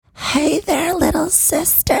Hey there, little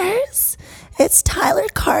sisters. It's Tyler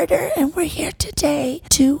Carter, and we're here today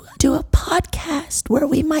to do a podcast where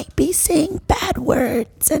we might be saying bad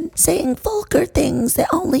words and saying vulgar things that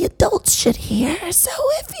only adults should hear. So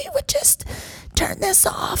if you would just turn this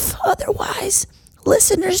off, otherwise,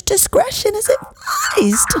 listeners' discretion is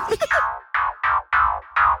advised.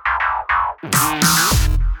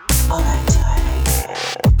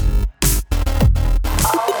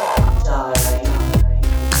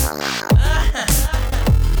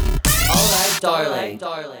 All right,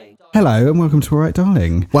 darling. Hello and welcome to All Right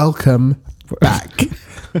Darling. Welcome back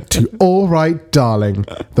to All Right Darling,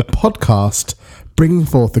 the podcast bringing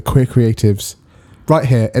forth the queer creatives right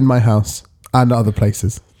here in my house and other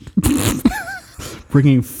places.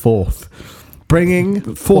 Bringing forth. Bringing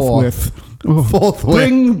Forthwith.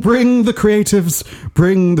 Forthwith. Bring the creatives,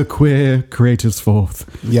 bring the queer creatives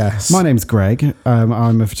forth. Yes. My name's Greg.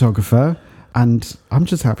 I'm a photographer and I'm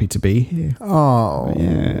just happy to be here. Oh.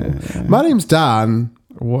 Yeah. My name's Dan.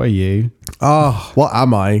 What are you? Oh, what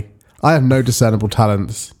am I? I have no discernible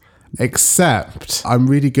talents, except I'm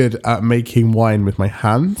really good at making wine with my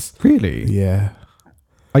hands. Really? Yeah.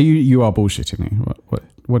 You are bullshitting me.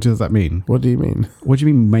 What does that mean? What do you mean? What do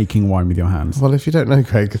you mean making wine with your hands? Well, if you don't know,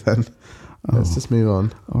 Craig, then let's just move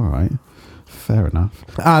on. All right. Fair enough.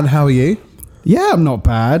 And how are you? Yeah, I'm not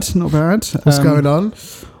bad. Not bad. What's going on?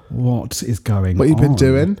 What is going on? What you been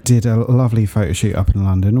doing? Did a lovely photo shoot up in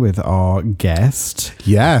London with our guest.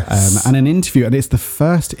 Yes. And an interview. And it's the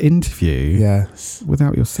first interview. Yes.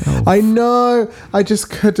 Without yourself. I know. I just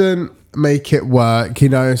couldn't make it work. You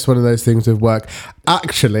know, it's one of those things with work.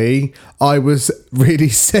 Actually, I was really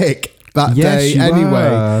sick that day anyway.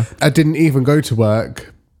 Were. I didn't even go to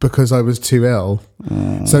work because I was too ill.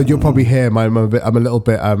 So you'll probably hear I'm a little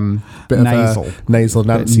bit nasal. of a nasal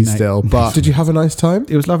Nancy still. But did you have a nice time?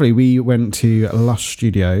 It was lovely. We went to Lush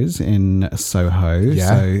Studios in Soho. Yes.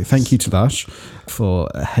 So thank you to Lush for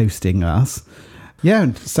hosting us. Yeah,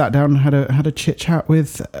 and sat down and had a chit chat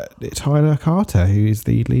with Tyler Carter, who is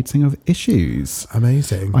the lead singer of Issues.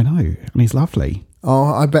 Amazing. I know, and he's lovely. Oh,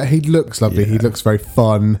 I bet he looks lovely. Yeah. He looks very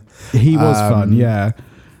fun. He was fun, yeah.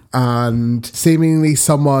 And seemingly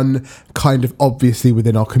someone kind of obviously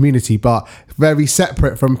within our community, but very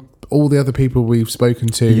separate from all the other people we've spoken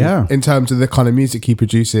to in terms of the kind of music he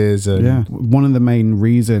produces. And yeah. One of the main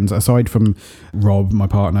reasons, aside from Rob, my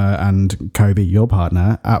partner, and Kobe, your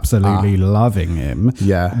partner, absolutely loving him.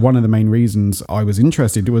 Yeah. One of the main reasons I was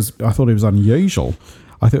interested was I thought it was unusual.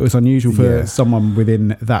 I thought it was unusual for someone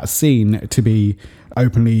within that scene to be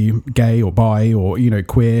openly gay or bi or, you know,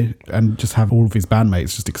 queer and just have all of his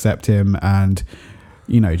bandmates just accept him and,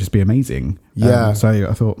 you know, just be amazing. Yeah. So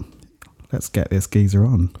I thought, let's get this geezer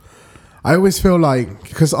on. I always feel like,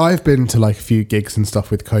 because I've been to like a few gigs and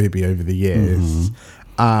stuff with Kobe over the years,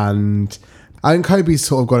 and Kobe's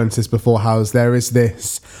sort of gone into this before, how there is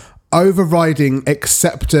this overriding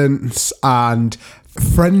acceptance and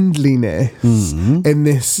friendliness in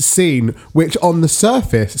this scene, which on the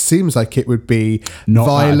surface seems like it would be not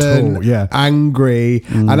violent, angry,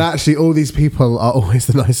 and actually all these people are always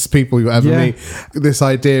the nicest people you ever meet. This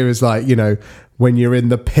idea is like, you know, when you're in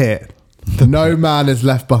the pit, no man is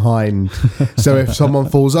left behind. So if someone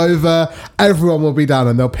falls over, everyone will be down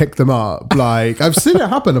and they'll pick them up. Like, I've seen it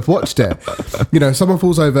happen. I've watched it. You know, someone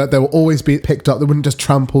falls over, they will always be picked up. They wouldn't just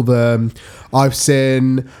trample them. I've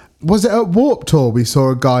seen... Was it at Warped Tour? We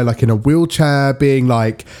saw a guy like in a wheelchair being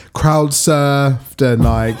like crowd surfed and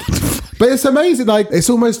like, but it's amazing. Like,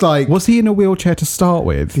 it's almost like, was he in a wheelchair to start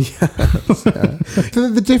with?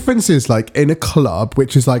 The difference is like in a club,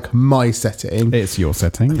 which is like my setting. It's your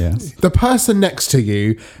setting, yes. The person next to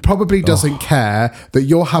you probably doesn't care that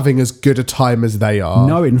you're having as good a time as they are.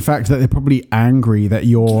 No, in fact, that they're probably angry that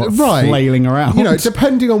you're flailing around. You know,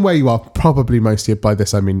 depending on where you are, probably mostly by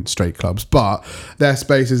this, I mean straight clubs, but their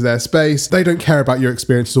space is their space. They don't care about your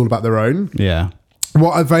experience. It's all about their own. Yeah.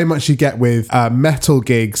 What I very much you get with metal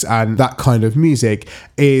gigs and that kind of music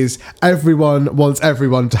is everyone wants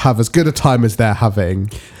everyone to have as good a time as they're having.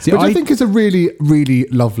 See, which I think is a really, really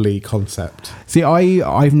lovely concept. See,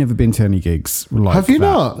 I've never been to any gigs like that. Have you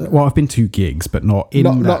not? Well, I've been to gigs, but not in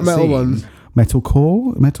that not metal scene. ones.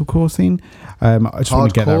 Metalcore scene. I just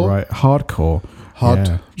want to get that right. Hardcore.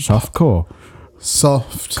 Softcore.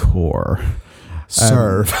 Softcore.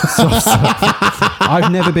 Surf.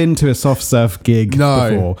 I've never been to a soft surf gig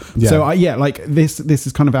before. Yeah. So like this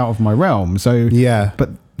is kind of out of my realm. So yeah. But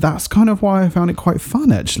that's kind of why I found it quite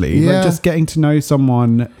fun, actually. Yeah. Like just getting to know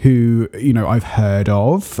someone who, you know, I've heard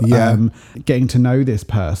of. Yeah. Getting to know this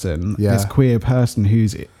person, this queer person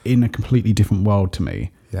who's in a completely different world to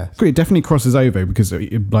me. Yeah. It definitely crosses over because,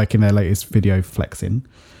 like in their latest video, Flexing,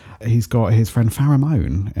 he's got his friend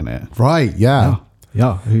Pheromone in it. Right. Yeah.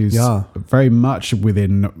 Yeah, who's very much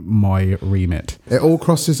within my remit. It all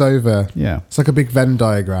crosses over. Yeah. It's like a big Venn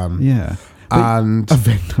diagram. Yeah. And a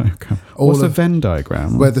Venn diagram. What's a Venn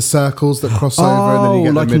diagram? Where the circles that cross over and then you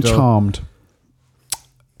get like the middle. in Charmed.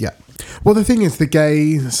 Yeah. Well, the thing is, the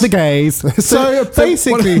gays. So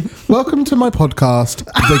basically, welcome to my podcast,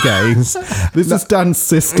 The Gays. This is Dan's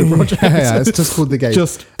sister project. Yeah, it's just called The Gays.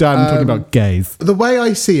 Just Dan talking about gays. The way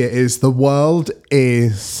I see it is the world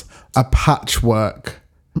is a patchwork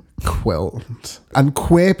quilt, and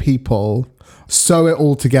queer people sew it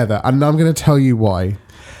all together. And I'm going to tell you why.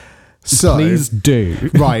 So, please do.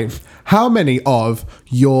 Right. How many of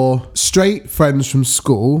your straight friends from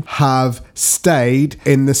school have stayed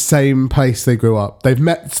in the same place they grew up? They've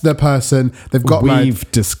met the person, they've got married.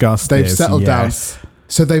 We've discussed they've this, settled yes. down.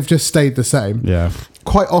 So they've just stayed the same. Yeah.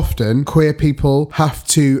 Quite often, queer people have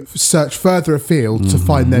to search further afield to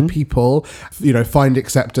find their people, find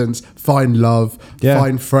acceptance, find love,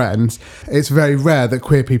 find friends. It's very rare that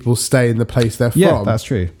queer people stay in the place they're from. Yeah, that's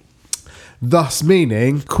true. Thus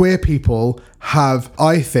meaning queer people have,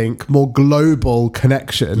 I think, more global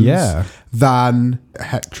connections than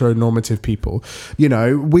heteronormative people.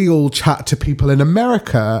 We all chat to people in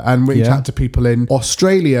America and we chat to people in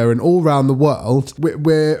Australia and all around the world.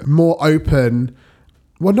 We're more open.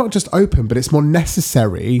 Well, not just open, but it's more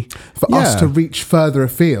necessary for us to reach further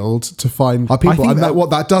afield to find our people. And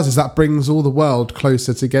what that does is that brings all the world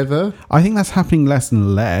closer together. I think that's happening less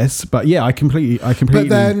and less. But yeah, I completely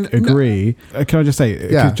agree. Can I just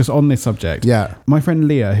say, just on this subject, my friend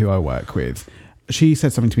Leah, who I work with, she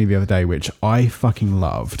said something to me the other day, which I fucking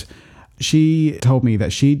loved. She told me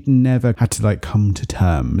that she'd never had to come to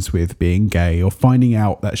terms with being gay or finding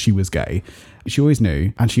out that she was gay. She always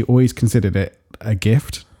knew, and she always considered it a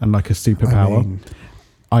gift and like a superpower.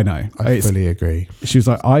 I know. I fully agree. She was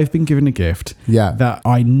like, I've been given a gift that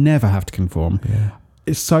I never have to conform.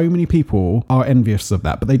 Yeah. So many people are envious of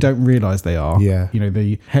that, but they don't realise they are. Yeah.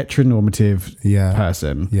 The heteronormative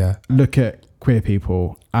person. Yeah. Look at queer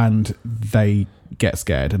people and they get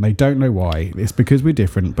scared and they don't know why. It's because we're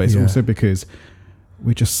different, but it's also because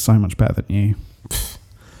we're just so much better than you.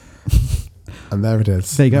 And there it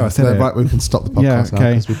is. There you go. I said it. Right, we can stop the podcast now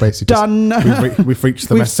because we basically done. We've reached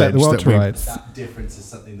the message set the world that to rights. That difference is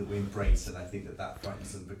something that we embrace, and I think that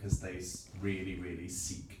frightens them because they really, really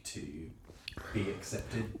seek to be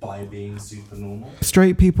accepted by being super normal.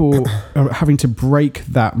 Straight people are having to break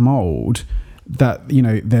that mold that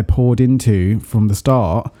they're poured into from the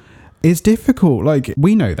start. It's difficult.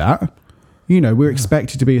 We know that. We're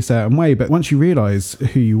expected to be a certain way, but once you realise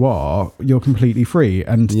who you are, you're completely free,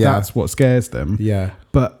 and that's what scares them. Yeah.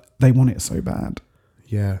 But they want it so bad.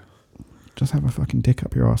 Yeah. Just have a fucking dick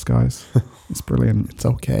up your ass, guys. It's brilliant. It's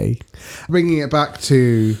okay. Bringing it back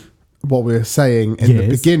to what we were saying in the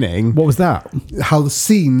beginning. What was that? How the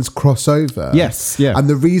scenes cross over. Yes, yeah. And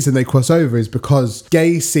the reason they cross over is because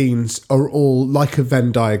gay scenes are all like a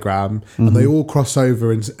Venn diagram, and they all cross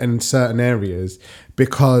over in certain areas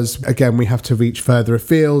because, again, we have to reach further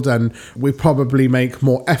afield and we probably make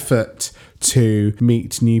more effort to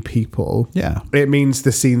meet new people. Yeah. It means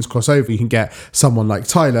the scenes cross over. You can get someone like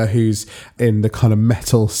Tyler, who's in the kind of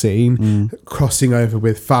metal scene, crossing over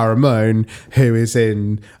with Pheromone, who is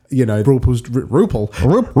in, RuPaul's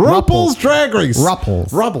Drag Race.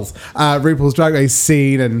 RuPaul's Drag Race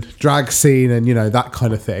scene and drag scene and, that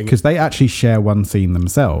kind of thing. Because they actually share one scene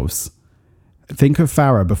themselves. Think of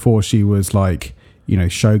Farrah before she was showgirl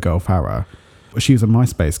Farrah. She was a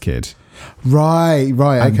MySpace kid. Right,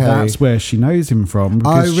 okay. And that's where she knows him from.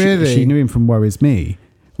 Because really? She knew him from Woe Is Me,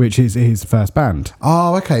 which is his first band.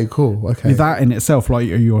 Oh, okay, cool. Okay. That in itself, like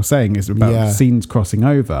you're saying, is about scenes crossing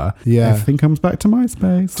over. Yeah. Everything comes back to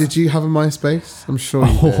MySpace. Did you have a MySpace? I'm sure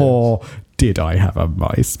you did I have a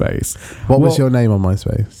MySpace? What was your name on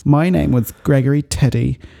MySpace? My name was Gregory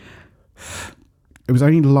Teddy. It was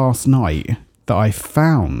only last night that I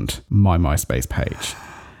found my MySpace page.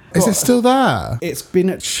 Is it still there? It's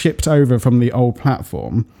been shipped over from the old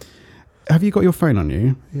platform. Have you got your phone on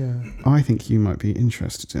you? Yeah. I think you might be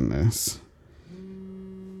interested in this.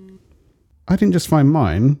 I didn't just find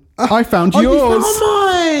mine. I found yours. You found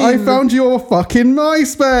mine. I found your fucking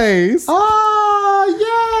MySpace.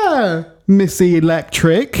 Yeah. Missy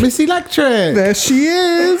Electric. There she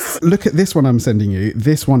is. Look at this one I'm sending you.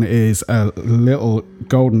 This one is a little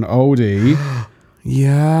golden oldie.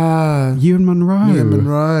 Yeah. Ewan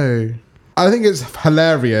Monroe. I think it's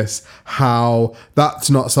hilarious how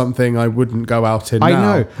that's not something I wouldn't go out in now. I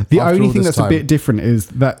know. The only thing that's a bit different is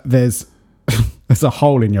that there's There's a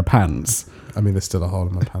hole in your pants. I mean, there's still a hole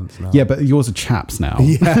in my pants now. Yeah, but yours are chaps now.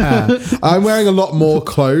 Yeah. I'm wearing a lot more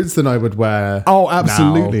clothes than I would wear. Oh,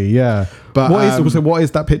 absolutely. now. Yeah. But, What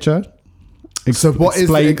is that picture?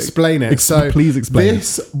 Explain it. So please explain.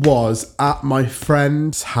 This was at my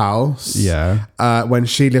friend's house. Yeah. When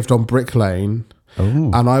she lived on Brick Lane. Oh.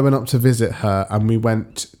 And I went up to visit her, and we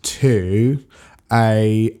went to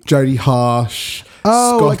a Jodie Harsh,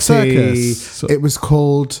 like Scotty. circus. It was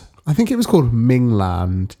called, I think it was called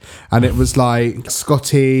Mingland, and it was like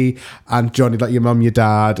Scotty and Johnny, like your mum, your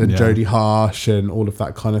dad, and Yeah. Jodie Harsh, and all of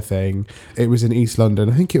that kind of thing. It was in East London.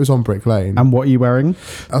 I think it was on Brick Lane. And what are you wearing?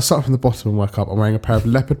 I'll start from the bottom and work up. I'm wearing a pair of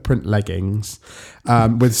leopard print leggings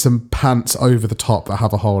with some pants over the top that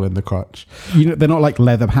have a hole in the crotch. They're not like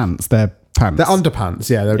leather pants. They're pants. They're underpants.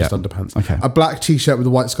 Yeah, they're just Yeah. underpants. Okay. A black t-shirt with a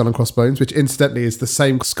white skull and crossbones, which incidentally is the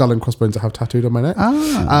same skull and crossbones I have tattooed on my neck.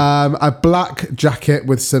 A black jacket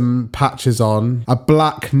with some patches on. A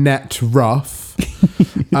black net ruff.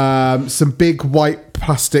 Some big white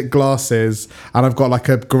plastic glasses. And I've got like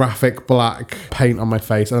a graphic black paint on my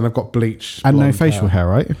face. And then I've got bleach. And no blonde facial hair,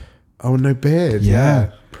 right? Oh, no beard.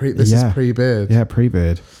 Yeah. This is pre-beard. Yeah,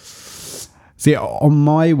 pre-beard. See, on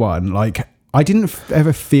my one, like, I didn't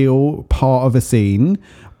ever feel part of a scene,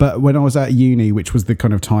 but when I was at uni, which was the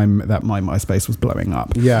kind of time that my MySpace was blowing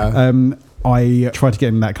up, I tried to get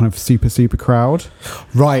in that kind of super crowd.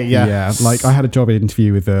 Right, yeah. Yeah, like I had a job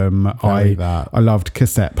interview with them. I that. loved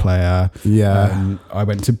Cassette Player. Yeah. I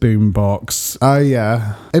went to Boombox. Oh,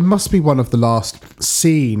 yeah. It must be one of the last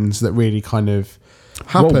scenes that really kind of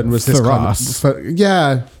happened. Well, was this for kind us.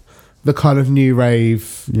 The kind of new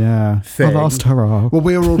rave Yeah. thing. Our last hurrah. Well,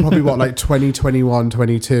 we were all probably like 20, 21,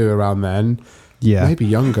 22 around then. Yeah. Maybe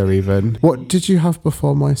younger even. What did you have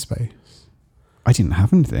before MySpace? I didn't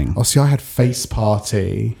have anything. Oh, see, I had Face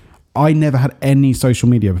Party. I never had any social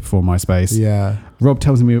media before MySpace. Yeah. Rob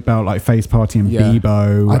tells me about like Face Party and Yeah.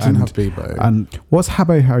 Bebo. I didn't and, have Bebo. And what's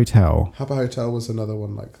Habbo Hotel? Habbo Hotel was another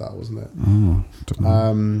one like that, wasn't it? Oh, don't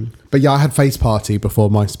know. But yeah, I had Face Party before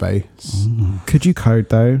MySpace. Could you code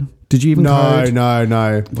though? Did you even code?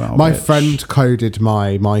 No. Well, my bitch. friend coded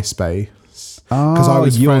my MySpace. Oh,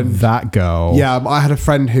 you're that girl. Yeah, I had a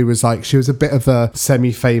friend who was like, she was a bit of a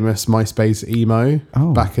semi-famous MySpace emo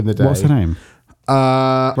back in the day. What's her name?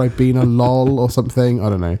 Ribena Lol or something. I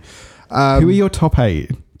don't know. Who are your top 8?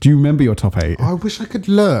 Do you remember your top 8? I wish I could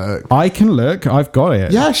look. I can look. I've got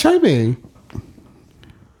it. Yeah, show me.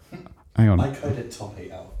 Hang on. I coded top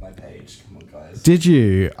 8 out of my page. Come on, guys. Did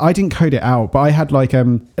you? I didn't code it out, but I had like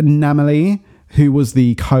Namely, who was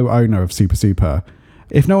the co-owner of Super Super.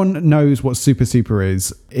 If no one knows what Super Super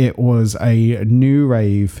is, it was a new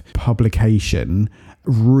rave publication,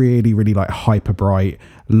 really, really like hyper bright,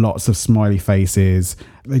 lots of smiley faces.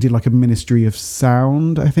 They did like a Ministry of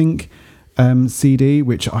Sound, I think, CD,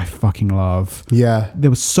 which I fucking love. Yeah. There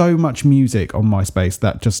was so much music on MySpace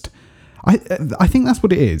that just, I think that's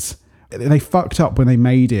what it is. They fucked up when they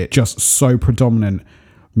made it just so predominant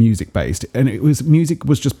music based, and music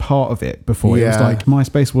was just part of it before. It was Yeah. like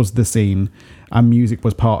MySpace was the scene and music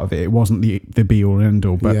was part of it. It wasn't the be all and end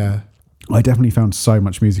all, but Yeah. I definitely found so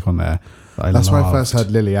much music on there that That's where I loved. first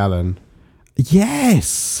heard Lily Allen.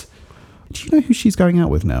 Yes. Do you know who she's going out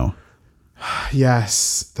with now?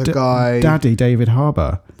 Yes. The guy. Daddy David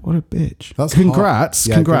Harbour. What a bitch. That's congrats. hot.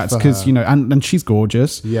 Yeah, Congrats, good for because her. you know, and she's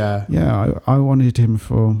gorgeous. Yeah. Yeah, I wanted him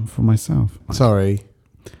for myself. Sorry.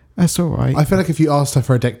 That's all right. I feel like if you asked her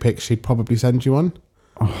for a dick pic, she'd probably send you one.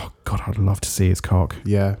 Oh God, I'd love to see his cock.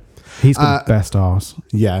 Yeah. He's got the best arse.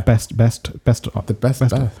 Yeah. Best. The best.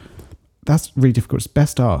 That's really difficult. It's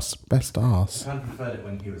best arse. Best arse. I preferred it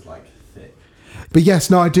when he was like thick. But yes,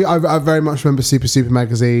 no, I do. I very much remember Super Super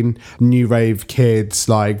magazine, New Rave Kids,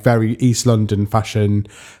 like very East London fashion,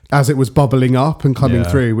 as it was bubbling up and coming Yeah.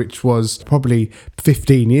 through, which was probably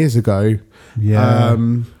 15 years ago. Yeah.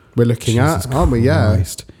 We're looking Jesus at, aren't we? Yeah.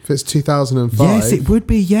 Christ. If it's 2005. Yes, it would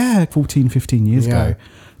be. Yeah, 14, 15 years Yeah. ago.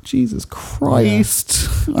 Jesus Christ.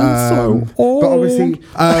 I'm so But old. obviously,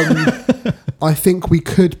 I think we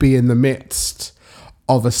could be in the midst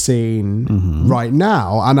of a scene right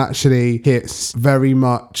now, and actually it's very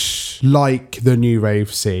much like the new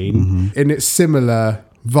rave scene. In its similar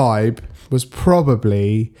vibe was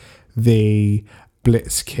probably the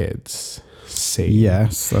Blitz Kids scene.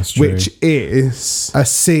 Yes, that's true. Which is a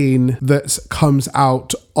scene that comes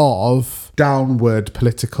out of downward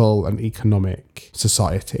political and economic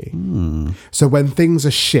society. So when things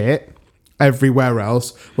are shit everywhere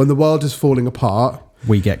else, when the world is falling apart,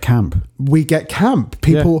 we get camp.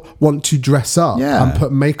 People want to dress up and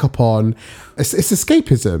put makeup on. It's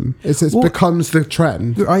escapism. It becomes the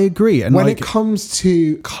trend. I agree. And when it comes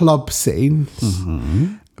to club scenes,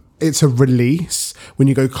 it's a release. When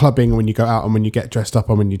you go clubbing, when you go out, and when you get dressed up,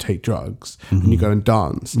 and when you take drugs, when you go and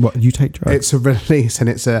dance. What, you take drugs? It's a release, and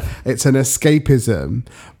it's an escapism.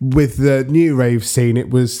 With the new rave scene,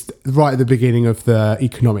 it was right at the beginning of the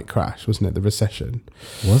economic crash, wasn't it? The recession.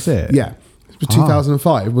 Was it? Yeah. It was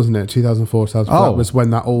 2005, wasn't it? 2004, 2005 was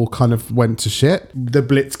when that all kind of went to shit. The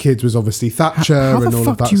Blitz Kids was obviously Thatcher and all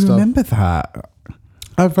of that stuff. Do you remember that?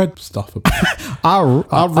 I've read stuff about it.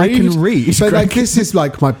 I can read. But like, this is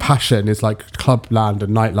like my passion is like clubland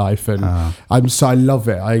and nightlife, and I love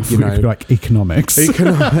it. Like economics.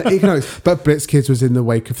 economics. But Blitz Kids was in the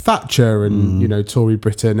wake of Thatcher and Tory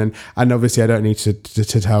Britain, and obviously I don't need to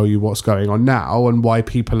tell you what's going on now and why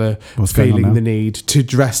people are feeling the need to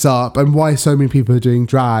dress up and why so many people are doing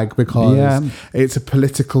drag, because it's a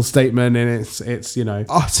political statement, and it's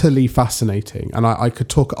utterly fascinating, and I could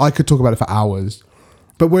talk about it for hours.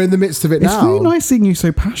 But we're in the midst of it now. It's really nice seeing you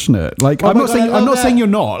so passionate. Like, I'm not saying you're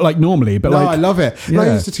not, like, normally, but I love it. When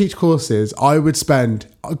I used to teach courses, I would spend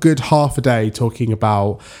a good half a day talking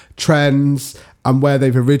about trends and where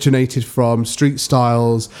they've originated from, street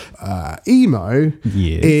styles. Emo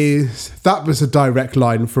that was a direct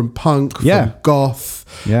line from punk, from goth,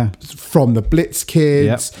 from the Blitz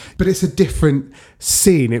Kids. But it's a different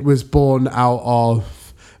scene. It was born out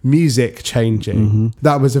of music changing.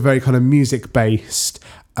 That was a very kind of music based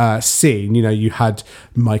scene. You had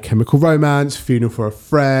My Chemical Romance, Funeral for a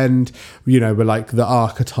Friend, were like the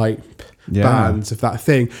archetype bands of that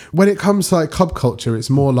thing. When it comes to like club culture, it's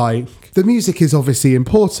more like the music is obviously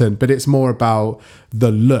important, but it's more about the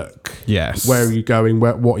look. Yes. Where are you going?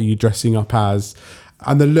 What are you dressing up as?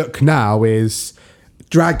 And the look now is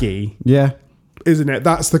draggy. Yeah. Isn't it?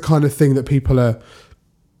 That's the kind of thing that people are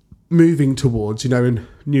moving towards, in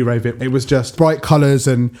new rave. It was just bright colours,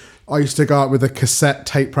 and I used to go out with a cassette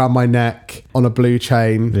taped around my neck on a blue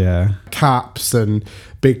chain, caps and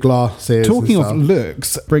big glasses. Talking of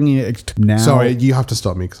looks, bringing it now. Sorry, you have to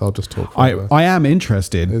stop me because I'll just talk. I am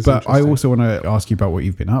interested, but I also want to ask you about what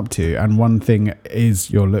you've been up to. And one thing is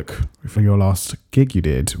your look for your last gig you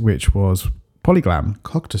did, which was Polyglam.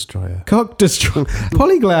 Cock Destroyer.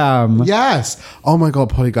 Polyglam. Yes. Oh my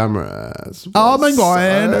God, Polyglamorous. Oh my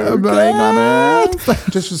God.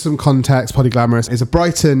 Polyglamorous. Just for some context, Polyglamorous is a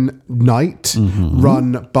Brighton night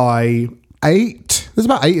run by 8. There's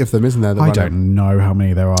about 8 of them, isn't there? I don't know how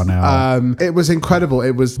many there are now. It was incredible.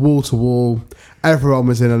 It was wall to wall. Everyone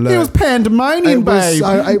was in a look. It was pandemonium, babe.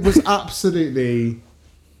 It was absolutely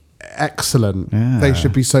excellent. Yeah. They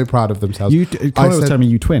should be so proud of themselves. Colin was telling me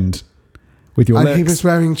you twinned. With your and he was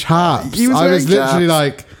wearing chaps. I was literally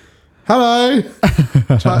like, hello.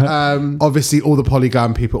 Obviously, all the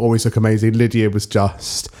Polyglam people always look amazing. Lydia the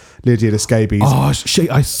Scabies. Oh,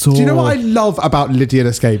 I saw. Do you know what I love about Lydia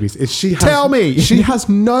the Scabies? Is she has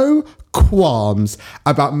no qualms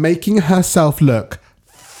about making herself look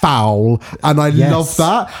foul, and I love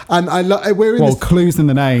that. And we're in clues in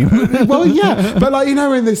the name. But like,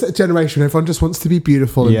 we're in this generation, everyone just wants to be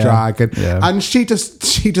beautiful and drag, and she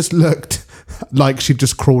just looked like she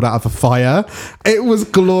just crawled out of a fire. It was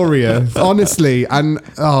glorious, honestly, and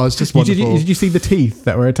it's just wonderful. Did you see the teeth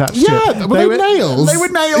that were attached to it? Yeah, were they nails? They were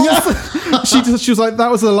nails. Yeah. she was like,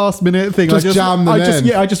 that was the last minute thing. Just jam them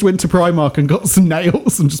in. I just went to Primark and got some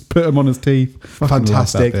nails and just put them on his teeth.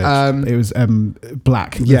 Fantastic. It was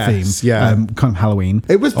black theme. Yeah, kind of Halloween.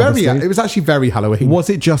 It was it was actually very Halloween. Was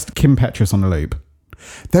it just Kim Petras on the loop?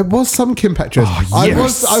 There was some Kim Petras. Oh,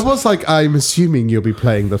 yes. I was like, I'm assuming you'll be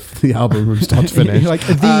playing the album from start to finish. Like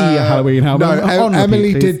the Halloween album. No,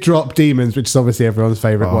 Emily did drop Demons, which is obviously everyone's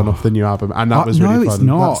favourite one off the new album, and that was really fun.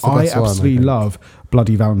 No, it's not. I absolutely love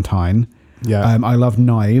Bloody Valentine. Yeah. I love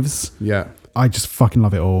Knives. Yeah. I just fucking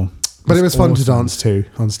love it all. But it was fun to dance to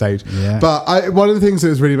on stage. Yeah. But one of the things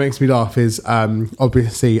that really makes me laugh is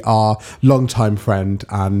obviously our longtime friend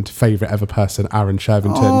and favourite ever person, Aaron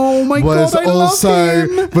Shervington. Oh my God, I love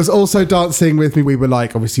him. Was also dancing with me. We were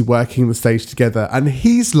like obviously working the stage together, and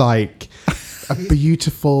he's like a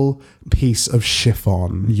beautiful piece of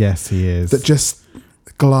chiffon. Yes, he is. That just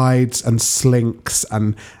glides and slinks,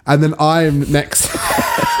 and then I'm next.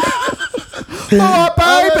 Oh,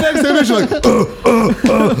 babe! Next to him,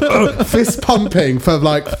 like fist pumping for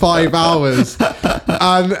like 5 hours,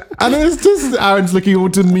 and it's just Aaron's looking all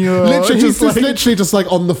demure. Literally, he's literally just like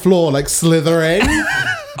on the floor, like slithering.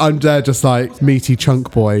 I'm there, just like meaty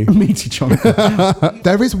chunk boy. Meaty chunk.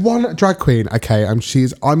 There is one drag queen, okay, and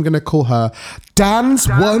I'm gonna call her Dan's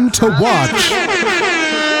one to watch.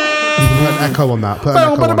 an echo on that. Put an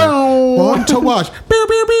echo on it. One to watch. Pew,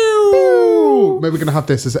 pew, pew. Maybe we're going to have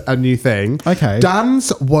this as a new thing. Okay. Dan's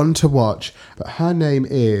one to watch, but her name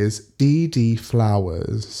is DD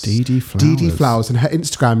Flowers. DD Flowers. DD Flowers, and her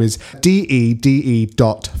Instagram is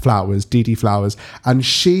DE.flowers. DD Flowers, and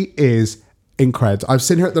she is incredible. I've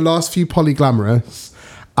seen her at the last few Polyglamorous,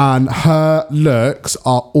 and her looks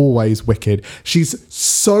are always wicked. She's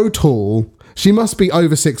so tall. She must be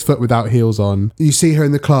over 6 foot without heels on. You see her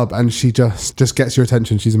in the club and she just gets your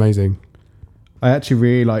attention. She's amazing. I actually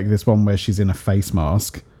really like this one where she's in a face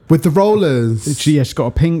mask. With the rollers. She's got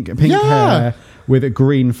a pink hair with a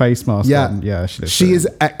green face mask on. Yeah, she is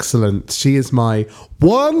excellent. She is my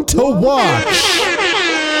one to watch.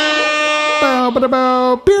 Bow, bada,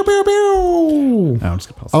 bow, pew, pew, pew. I'm just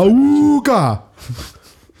going to pass Auga.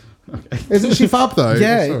 Okay. Isn't she fab though?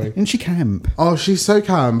 Yeah, Sorry. isn't she camp? Oh, she's so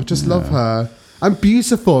camp. Just love her. And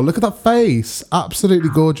beautiful. Look at that face. Absolutely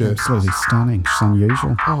gorgeous. Absolutely stunning. She's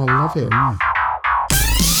unusual. Oh, I love it.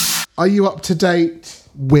 Are you up to date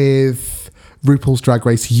with RuPaul's Drag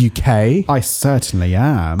Race UK? I certainly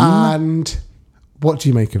am. And what do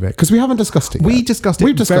you make of it? Because we haven't discussed it yet. We've discussed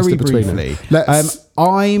it very briefly. Let's...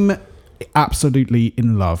 I'm absolutely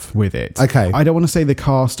in love with it. Okay. I don't want to say the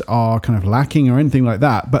cast are kind of lacking or anything like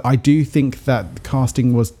that, but I do think that the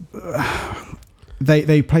casting was...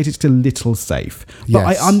 They played it a little safe. But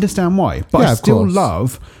Yes. I understand why. But I of still course.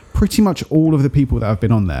 love pretty much all of the people that have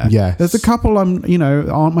been on there. Yes. There's a couple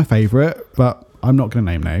aren't my favourite, but I'm not going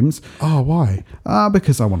to name names. Oh, why?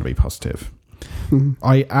 Because I want to be positive.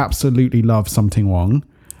 I absolutely love Something Wong.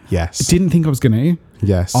 Yes. Didn't think I was going to.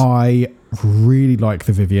 Yes. I really like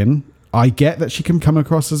the Vivian. I get that she can come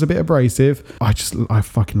across as a bit abrasive. I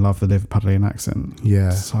fucking love the Liverpudlian accent. Yeah.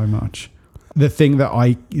 So much. The thing that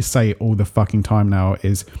I say all the fucking time now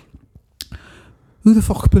is, who the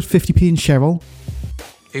fuck put 50p in Cheryl?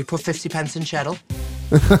 Who put 50 pence in Cheryl?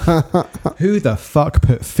 Who the fuck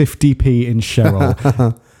put 50p in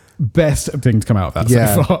Cheryl? Best thing to come out of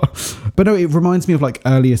that so far. But no, it reminds me of like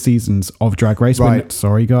earlier seasons of Drag Race. Right.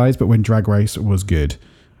 Sorry guys, but when Drag Race was good.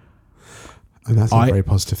 And that's a very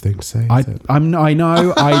positive thing to say. I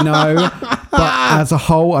know. But as a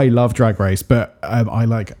whole, I love Drag Race, but I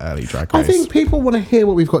like early Drag Race. I think people want to hear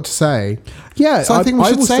what we've got to say. Yeah, So I think we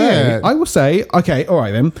should say it. I will say, okay, all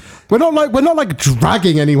right then. We're not like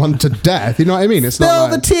dragging anyone to death. You know what I mean? It's Spill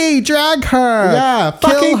not like, the tea, drag her. yeah,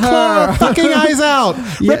 Kill fucking her. claw her fucking eyes out.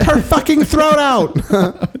 Rip her fucking throat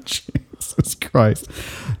out. Jesus Christ.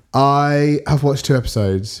 I have watched 2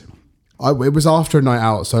 episodes. It was after a night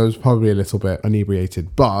out, so I was probably a little bit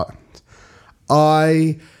inebriated, but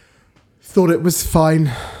I thought it was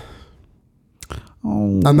fine.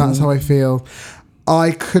 Oh. And that's how I feel.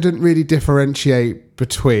 I couldn't really differentiate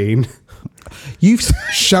between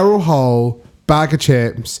Cheryl Hole, Bag of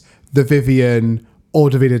Chips, the Vivian, or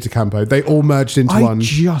Davina De Campo. They all merged into I one.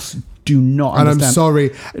 just do not And understand. I'm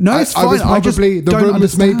sorry. No, it's I was fine. I just probably, the don't room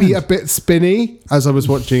was maybe understand. a bit spinny as I was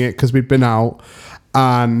watching it because we'd been out.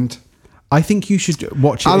 And I think you should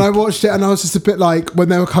watch it. I watched it and I was just a bit like, when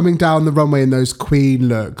they were coming down the runway in those queen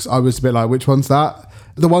looks, I was a bit like, which one's that?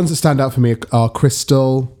 The ones that stand out for me are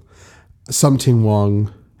Crystal, Something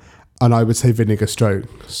Wong, and I would say Vinegar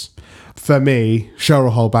Strokes. For me,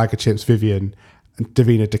 Cheryl Hole, Bag of Chips, Vivian, and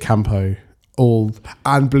Davina De Campo,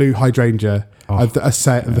 and Blue Hydrangea are the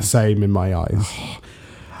same in my eyes.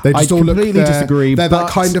 They just I all look completely disagree, They're that but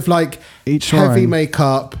kind of like each heavy own.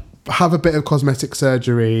 makeup, have a bit of cosmetic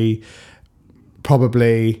surgery,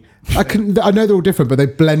 probably. I know they're all different, but they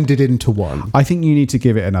blended into one. I think you need to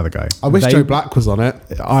give it another go. I wish Joe Black was on it.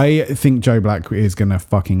 I think Joe Black is going to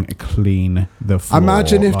fucking clean the floor.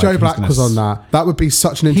 Imagine if Like, Joe he's Black gonna was on that. That would be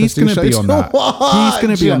such an He's interesting going to show be on that. watch. He's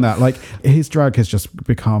going to be on that. Like, his drag has just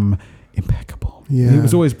become impeccable. Yeah. It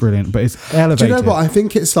was always brilliant, but it's elevated. Do you know what? I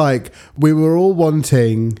think it's like we were all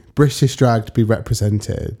wanting British drag to be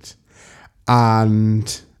represented,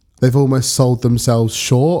 and they've almost sold themselves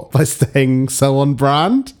short by staying so on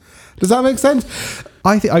brand. Does that make sense?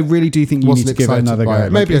 I really do think you Wasn't need to give it excited another by go.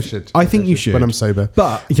 it. Maybe I Like, should. I think you should. when I'm sober.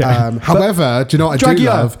 But yeah. However, do you know what I do Dragula.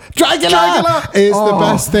 love? Dragula is the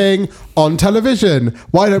best thing on television.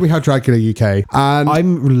 Why don't we have Dragula UK? And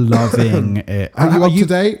I'm loving it. Are you up to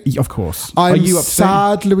date? Of course. I'm Are you up to date?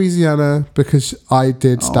 sad, Louisiana, because I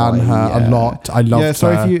did stan her a lot. I loved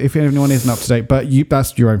her. her. If anyone isn't up to date, but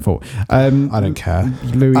that's your own fault. I don't care.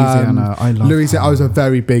 Louisiana, I love Louisiana. her. I was a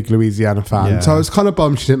very big Louisiana fan, Yeah. so I was kind of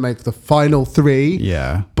bummed she didn't make the final 3.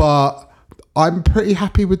 Yeah. But I'm pretty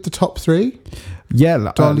happy with the top 3.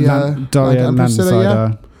 Yeah, Dahlia, Dahlia and Landon Priscilla,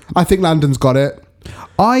 Cider. I think Landon's got it.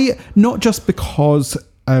 Not just because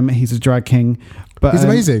he's a drag king, But He's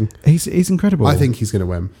amazing. He's incredible. I think he's going to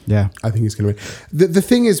win. Yeah. I think he's going to win. The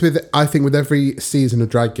thing is with every season of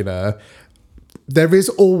Dragula, there is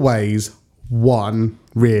always one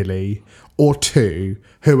really or two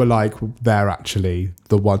who are like, they're actually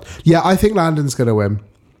the one. Yeah, I think Landon's going to win.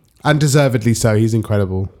 And deservedly so. He's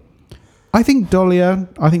incredible. I think Dahlia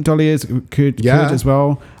could as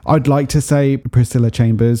well. I'd like to say Priscilla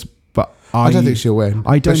Chambers, but I don't think she'll win.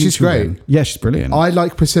 I don't. But she's great. Win. Yeah, she's brilliant. I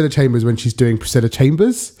like Priscilla Chambers when she's doing Priscilla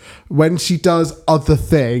Chambers. When she does other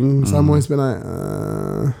things, I'm always been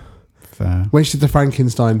like. Fair. When she did the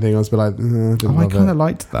Frankenstein thing, I was like, I kind of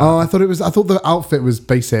liked that. Oh, I thought the outfit was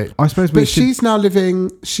basic. I suppose, but she's now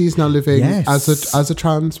living yes. as a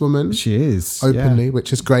trans woman. She is openly,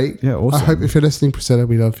 which is great. Yeah, awesome. I hope if you're listening, Priscilla,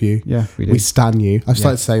 we love you. Yeah, we do. We stan you. I've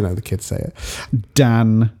started saying that. The kids say it.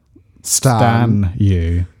 Dan stan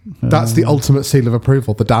you. That's the ultimate seal of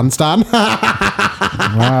approval. The Dan stan.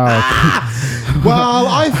 Wow. Well,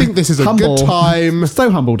 I think this is a good time. So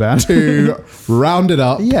humble, Dan. To round it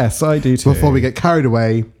up. Yes, I do too. Before we get carried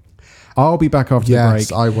away. I'll be back after the break.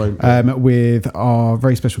 Yes, I won't. With our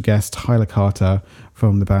very special guest, Tyler Carter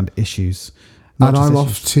from the band Issues. And I'm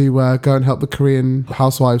off to go and help the Korean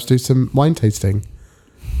housewives do some wine tasting.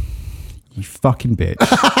 You fucking bitch.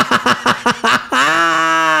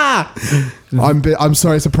 I'm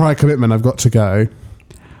sorry, it's a prior commitment. I've got to go.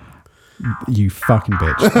 You fucking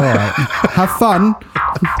bitch. All right. Have fun.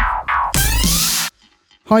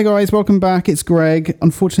 Hi guys, welcome back. It's Greg.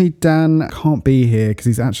 Unfortunately, Dan can't be here because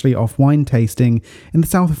he's actually off wine tasting in the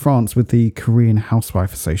south of France with the Korean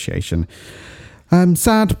Housewife Association.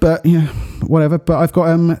 Sad, but yeah, whatever. But I've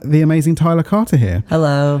got the amazing Tyler Carter here.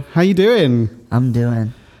 Hello. How you doing? I'm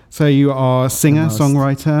doing. So you are singer,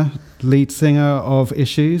 songwriter, lead singer of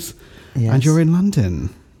Issues, and you're in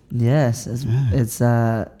London. Yes, it's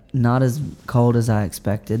not as cold as I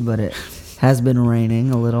expected, but it has been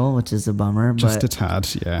raining a little, which is a bummer. Just a tad,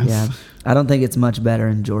 yes. Yeah. I don't think it's much better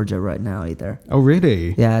in Georgia right now either. Oh,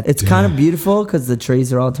 really? Yeah, it's kind of beautiful because the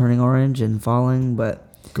trees are all turning orange and falling, but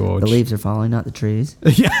Gorge. the leaves are falling, not the trees.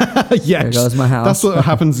 Yeah. There goes my house. That's what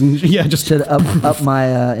happens. Just should up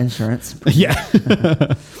my insurance. Yeah.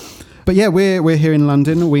 But yeah, we're here in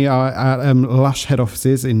London. We are at Lush head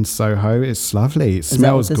offices in Soho. It's lovely. It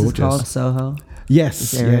smells gorgeous. Is called Soho?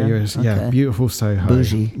 Yes. Yeah, beautiful Soho.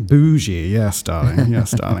 Bougie. Yes, darling.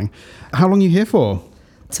 Yes, darling. How long are you here for?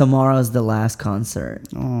 Tomorrow's the last concert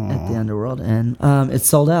at the Underworld, and it's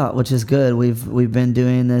sold out, which is good. We've been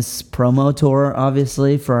doing this promo tour,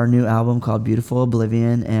 obviously, for our new album called Beautiful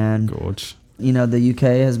Oblivion, and Gorge. You know, the UK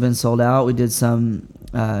has been sold out. We did some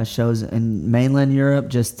shows in mainland Europe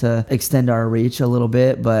just to extend our reach a little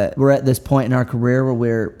bit, but we're at this point in our career where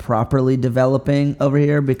we're properly developing over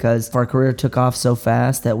here because our career took off so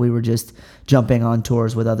fast that we were just jumping on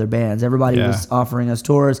tours with other bands. Everybody was offering us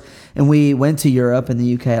tours, and we went to Europe and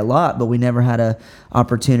the UK a lot, but we never had a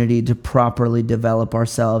opportunity to properly develop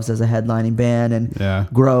ourselves as a headlining band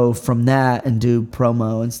and grow from that and do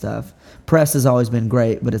promo and stuff. Press has always been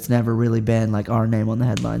great, but it's never really been like our name on the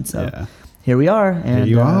headline. So here we are, and here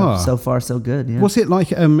you are. So far so good. Yeah. What's it like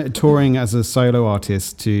touring as a solo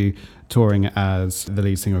artist to touring as the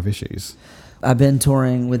lead singer of Issues? I've been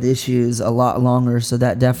touring with Issues a lot longer, so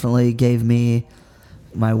that definitely gave me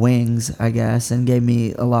my wings, I guess, and gave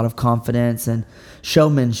me a lot of confidence and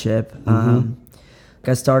showmanship.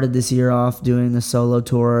 I started this year off doing the solo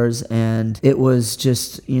tours, and it was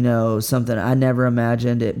just, something I never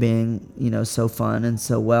imagined it being, so fun and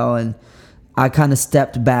so well. And I kind of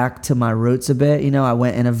stepped back to my roots a bit. I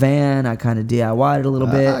went in a van. I kind of DIY'd it a little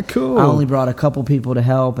bit. Cool. I only brought a couple people to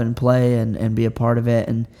help and play and be a part of it.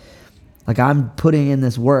 And like, I'm putting in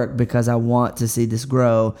this work because I want to see this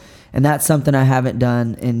grow. And that's something I haven't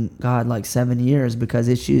done in, like 7 years, because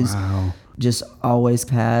Issues just always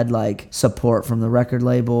had like support from the record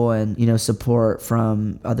label and, support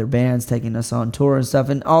from other bands taking us on tour and stuff.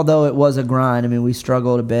 And although it was a grind, we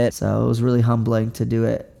struggled a bit. So it was really humbling to do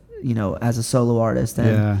it, as a solo artist.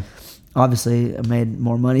 And obviously I made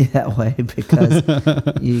more money that way because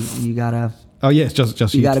you gotta... Oh yeah, it's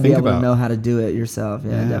just you got to be able to know how to do it yourself.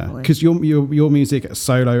 Yeah, definitely. Because your music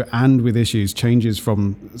solo and with Issues changes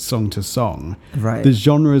from song to song. Right. The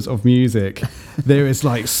genres of music, there is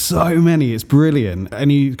like so many. It's brilliant.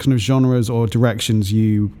 Any kind of genres or directions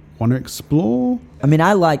you want to explore?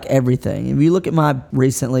 I like everything. If you look at my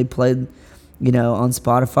recently played, on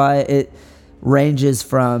Spotify, it ranges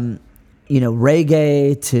from,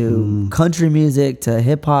 reggae to country music to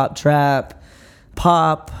hip hop, trap,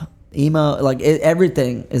 pop, emo, like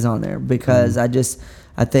everything is on there because I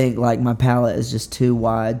think like my palette is just too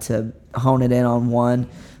wide to hone it in on one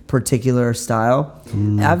particular style.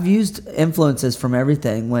 I've used influences from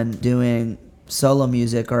everything when doing solo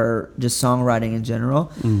music or just songwriting in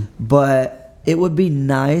general, but it would be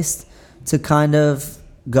nice to kind of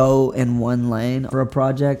go in one lane for a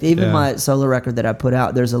project. Even my solo record that I put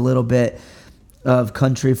out, there's a little bit of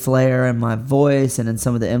country flair in my voice and in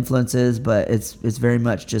some of the influences, but it's very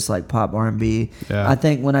much just like pop R&B. I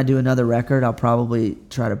think when I do another record, I'll probably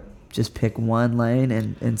try to just pick one lane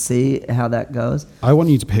and see how that goes. I want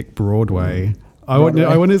you to pick Broadway. I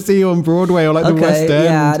want to see you on Broadway or like the West End.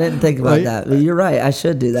 Yeah, I didn't think about that. But you're right. I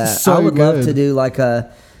should do that. So I would love good. to do like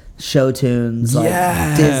a show tunes,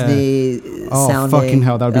 like Disney sounding. Fucking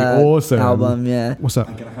hell, that would be awesome. Album, yeah. What's up?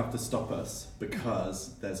 I'm going to have to stop us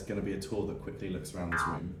because there's going to be a tour that quickly looks around this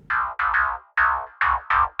room.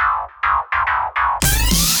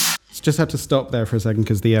 Just had to stop there for a second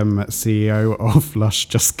because the CEO of Lush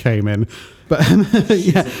just came in. But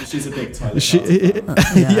She's a big Tyler I she's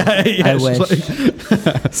wish.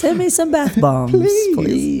 like, Send me some bath bombs,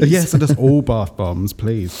 please. yes, send us all bath bombs,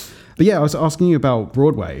 please. But yeah, I was asking you about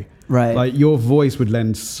Broadway. Right. Like your voice would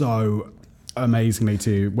lend so amazingly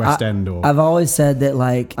to West End. Or I've always said that,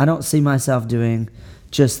 like, I don't see myself doing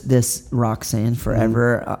just this rock scene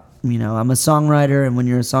forever. You know, I'm a songwriter, and when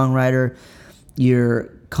you're a songwriter, you're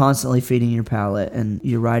constantly feeding your palette and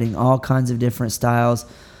you're writing all kinds of different styles.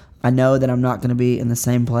 I know that I'm not going to be in the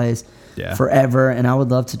same place forever, and I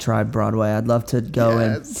would love to try Broadway. I'd love to go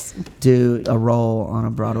and do a role on a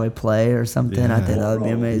Broadway play or something. I think that would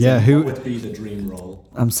be amazing. Yeah, who What would be the dream role?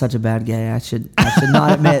 I'm such a bad gay. I should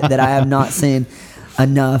not admit that I have not seen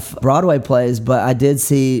enough Broadway plays, but I did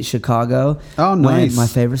see Chicago. Oh, nice. When my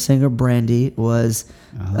favorite singer, Brandy, was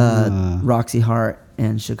Roxy Hart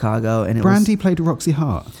in Chicago, and Brandy played Roxy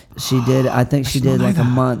Hart. She did. I think she did like a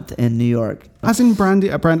month in New York. As in Brandy,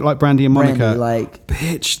 like Brandy and Monica. Brandy, like,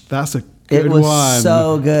 bitch, that's a good it was one.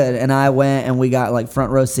 so good, and I went and we got like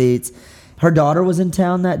front row seats. Her daughter was in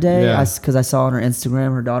town that day, because I saw on her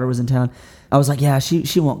Instagram her daughter was in town. I was like, yeah,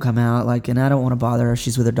 she won't come out, like, and I don't want to bother her.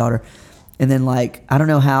 She's with her daughter. And then, like, I don't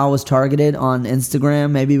know how I was targeted on Instagram,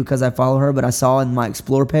 maybe because I follow her, but I saw in my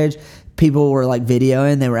Explore page, people were like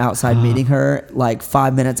videoing. They were outside meeting her like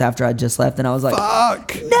 5 minutes after I just left, and I was like,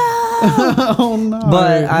 Fuck. no. Oh no.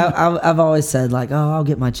 But I've always said, like, oh, I'll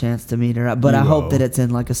get my chance to meet her. But I hope that it's in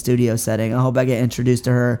like a studio setting. I hope I get introduced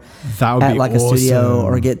to her That would at be like a studio, awesome.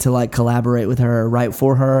 or get to like collaborate with her or write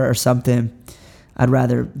for her or something. I'd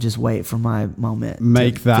rather just wait for my moment.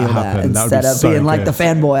 Make to that feel happen. That would instead be of so being like good. the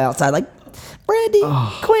fanboy outside, like, Brandy,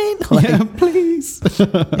 Queen. Like, Yeah, please.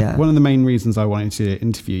 Yeah. One of the main reasons I wanted to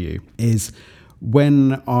interview you is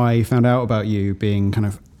when I found out about you being kind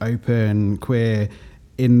of open, queer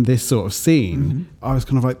in this sort of scene, I was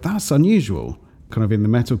kind of like, that's unusual, kind of in the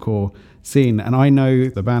metalcore scene. And I know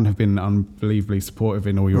the band have been unbelievably supportive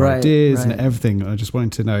in all your ideas and everything. I just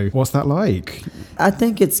wanted to know, what's that like? I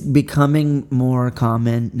think it's becoming more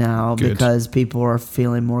common now because people are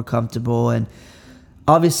feeling more comfortable, and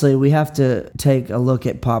obviously we have to take a look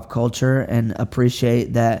at pop culture and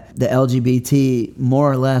appreciate that the LGBT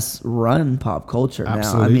more or less run pop culture now. I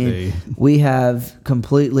Absolutely. mean, we have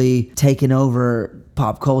completely taken over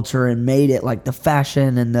pop culture and made it like the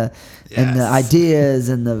fashion and the ideas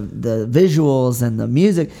and the visuals and the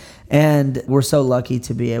music. And we're so lucky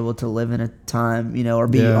to be able to live in a time, you know, or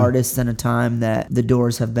be artists in a time that the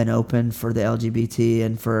doors have been opened for the LGBT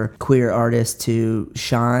and for queer artists to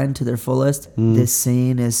shine to their fullest. This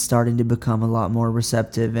scene is starting to become a lot more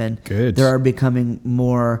receptive, and there are becoming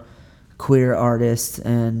more queer artists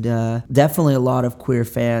and definitely a lot of queer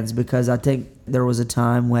fans, because I think there was a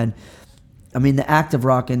time when, I mean, the active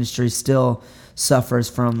rock industry still suffers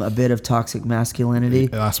from a bit of toxic masculinity.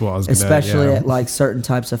 That's what I was gonna, especially at like certain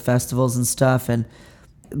types of festivals and stuff, and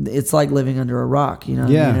it's like living under a rock, you know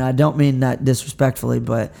what I mean? And I don't mean that disrespectfully,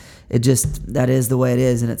 but it just, that is the way it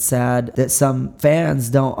is, and it's sad that some fans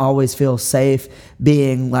don't always feel safe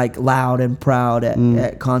being like loud and proud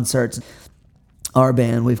at concerts. Our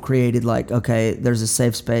band, we've created like, okay, there's a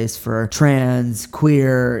safe space for trans,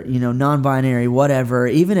 queer, you know, non-binary, whatever.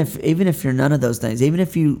 Even if you're none of those things, even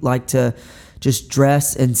if you like to just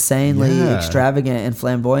dress insanely extravagant and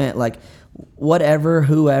flamboyant, like whatever,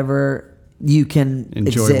 whoever, you can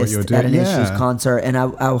enjoy exist what you're doing at an Issues concert. And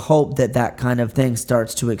I hope that kind of thing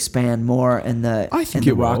starts to expand more in the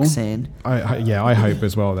rock scene. I hope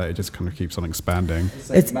as well that it just kind of keeps on expanding.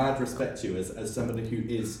 It's mad respect to you as somebody who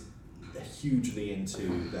is hugely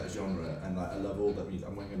into that genre, and like I love all that music.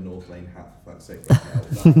 I'm wearing a North Lane hat, for fuck's sake,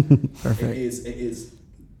 right now. Perfect. It is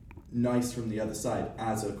nice from the other side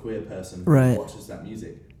as a queer person who Right. watches that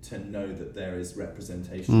music to know that there is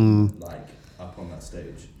representation like up on that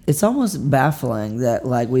stage. It's almost baffling that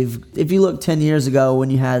like if you look 10 years ago when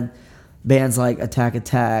you had bands like Attack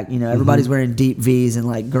Attack, you know, everybody's wearing deep V's and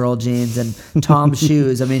like girl jeans and Tom's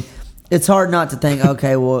shoes. I mean, it's hard not to think,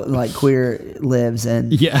 okay, well, like queer lives in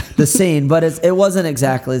the scene, but it wasn't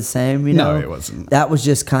exactly the same, you know? No, it wasn't. That was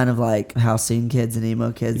just kind of like how scene kids and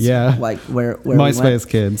emo kids, like where MySpace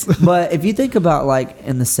kids. But if you think about like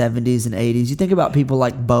in the 70s and 80s, you think about people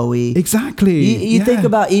like Bowie. Exactly. You think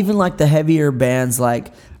about even like the heavier bands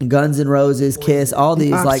like Guns N' Roses, Kiss, all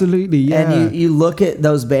these. Absolutely, like, yeah. And you look at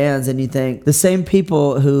those bands and you think the same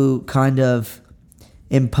people who kind of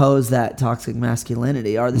impose that toxic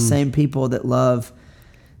masculinity are the same people that love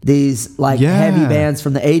these like heavy bands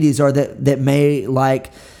from the 80s or that may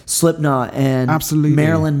like Slipknot and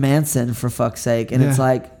Marilyn Manson, for fuck's sake. And it's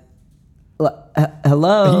like,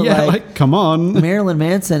 hello, yeah, like come on. Marilyn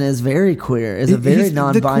Manson is very queer, is a very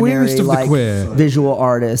non-binary like visual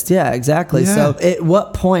artist. Yeah, exactly. Yeah. So at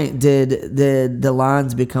what point did the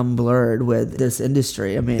lines become blurred with this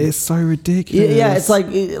industry? I mean, it's so ridiculous. Yeah, it's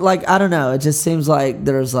like I don't know. It just seems like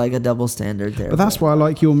there's like a double standard there. But that's why I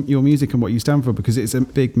like your music and what you stand for, because it's a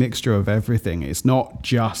big mixture of everything. It's not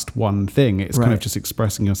just one thing. It's kind of just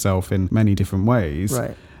expressing yourself in many different ways.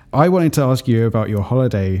 Right. I wanted to ask you about your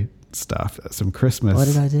holiday stuff, some Christmas. What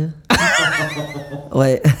did I do?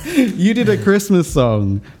 Wait. You did a Christmas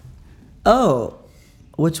song. Oh,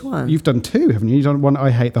 which one? You've done two, haven't you? You've done one,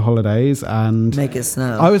 I Hate the Holidays, and Make It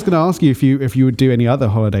Snow. I was going to ask you if you would do any other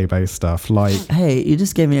holiday-based stuff, like... Hey, you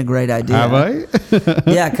just gave me a great idea. Have I?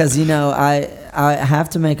 Yeah, because, you know, I have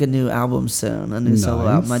to make a new album soon, a new solo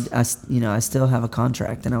album. I still have a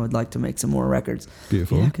contract, and I would like to make some more records.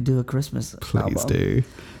 Beautiful. Yeah, I could do a Christmas album. Please do.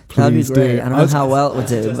 That'd be great. I don't know how well it would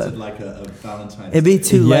do, but like a Valentine's it'd be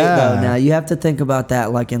too late though. Now you have to think about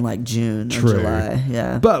that like in like June or July.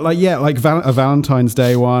 Yeah, but like a Valentine's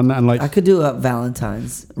Day one, and like I could do a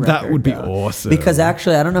Valentine's record, that would be awesome. Because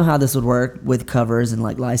actually, I don't know how this would work with covers and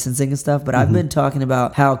like licensing and stuff, but I've been talking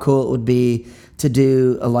about how cool it would be to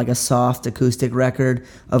do a soft acoustic record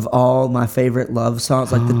of all my favorite love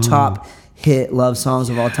songs, like the top hit love songs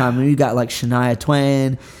of all time. And you got like Shania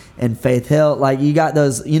Twain and Faith Hill, like you got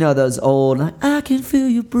those, you know, those old like, I Can Feel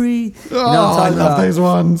You Breathe. You know I love those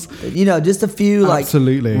ones. You know, just a few like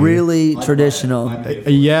really traditional.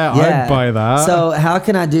 I'd buy that. So how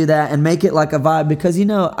can I do that and make it like a vibe? Because, you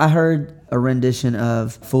know, I heard a rendition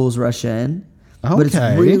of Fools Rush In. Okay. But it's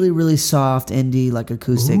really, really soft indie, like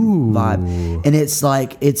acoustic vibe. And it's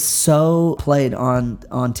like, it's so played on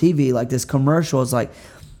TV, like this commercial is like,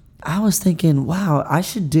 I was thinking, wow, I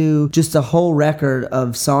should do just a whole record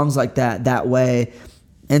of songs like that way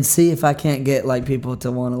and see if I can't get like people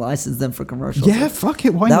to want to license them for commercials. Yeah, fuck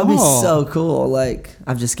it, why not? That would be so cool. Like,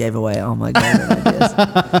 I've just gave away all my golden ideas.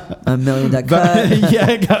 $1 million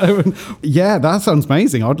cut. Yeah, that sounds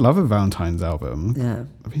amazing. I'd love a Valentine's album. Yeah.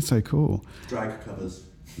 That'd be so cool. Drag covers.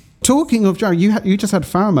 Talking of drag, you just had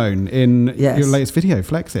Pheromone in your latest video,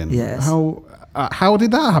 Flexing. Yes. How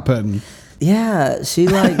did that happen? Yeah, she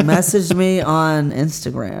like messaged me on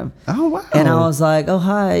Instagram. Oh, wow. And I was like, oh,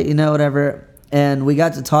 hi, you know, whatever. And we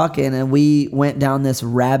got to talking and we went down this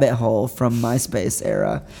rabbit hole from MySpace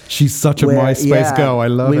era. She's such a MySpace girl. I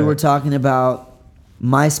love it. We were talking about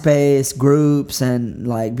MySpace groups and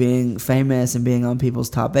like being famous and being on people's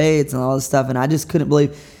top 8s and all this stuff. And I just couldn't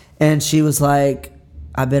believe. And she was like,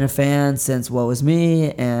 I've been a fan since What Was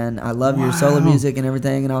Me and I love your solo music and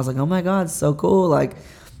everything. And I was like, oh my God, it's so cool. Like,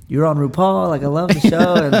 you're on RuPaul, like I love the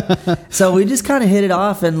show. And so we just kind of hit it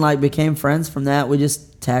off and like became friends from that. We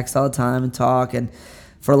just text all the time and talk. And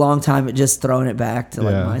for a long time, it just throwing it back to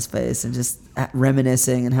like MySpace and just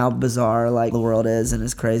reminiscing and how bizarre like the world is and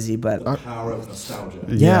it's crazy. But the power of nostalgia.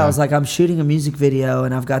 Yeah, I was like, I'm shooting a music video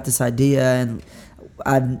and I've got this idea. And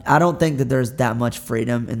I don't think that there's that much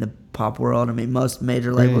freedom in the pop world. I mean, most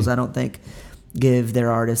major labels, I don't think give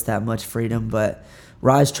their artists that much freedom, but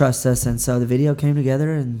Rise trusts us, and so the video came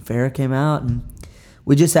together and Farrah came out, and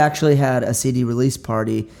we just actually had a CD release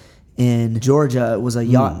party in Georgia. It was a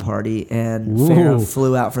yacht party, and Farrah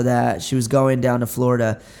flew out for that. She was going down to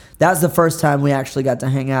Florida. That was the first time we actually got to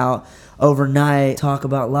hang out overnight, talk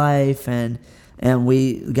about life, and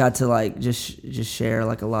we got to like just share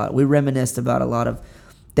like a lot. We reminisced about a lot of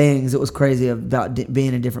things. It was crazy about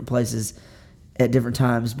being in different places at different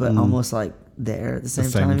times, but almost like there at the same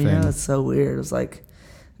time. You know, it's so weird. It was like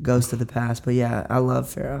ghost of the past. But yeah, I love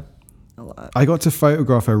Farrah a lot. I got to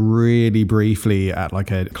photograph her really briefly at like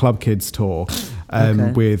a Club Kids tour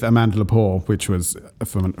with Amanda Lepore, which was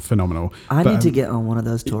phenomenal. I need to get on one of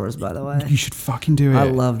those tours, by the way. You should fucking do it. I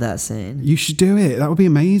love that scene. You should do it. That would be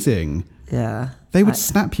amazing. Yeah. They would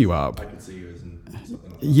snap you up. I could see you as in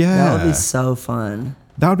something like that. Yeah. That would be so fun.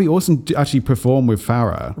 That would be awesome to actually perform with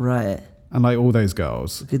Farrah Right. and like all those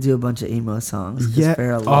girls. We could do a bunch of emo songs. 'Cause Yeah.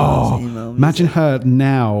 Farrah loves Oh, emo music. imagine her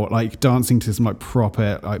now like dancing to some like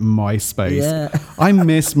proper like MySpace. Yeah. I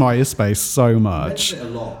miss MySpace so much. I miss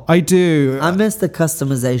it a lot. I do. I miss the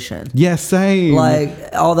customization. Yeah, same.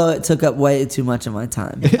 Like, although it took up way too much of my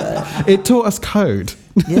time. But it taught us code.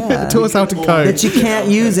 Yeah. It taught us how to code. that you can't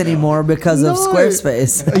use anymore because of No.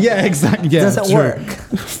 Squarespace. Yeah, exactly. Yeah, Doesn't true. work.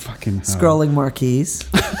 Fucking hell. Scrolling marquees,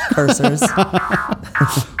 cursors.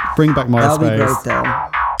 Bring back That would be great MySpace.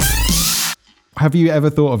 though. Have you ever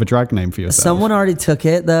thought of a drag name for yourself? Someone already took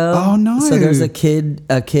it though. Oh, no. So there's a kid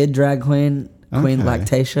drag queen, Queen Okay.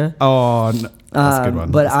 Lactatia. Oh, that's a good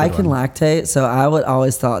one. But That's a I good can one. lactate, so I would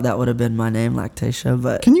always thought that would have been my name, Lactatia.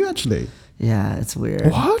 But Can you actually? yeah, it's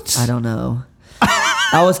weird. What? I don't know.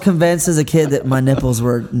 I was convinced as a kid that my nipples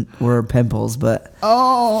were pimples, but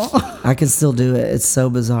I can still do it. It's so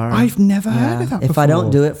bizarre. I've never heard of that If I don't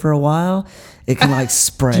before. do it for a while, it can like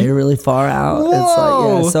spray really far out. It's like,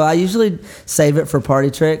 Whoa. yeah. So I usually save it for party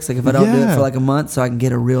tricks. Like if I don't do it Yeah. for like a month, so I can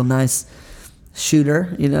get a real nice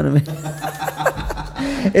shooter. You know what I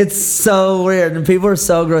mean? It's so weird, and people are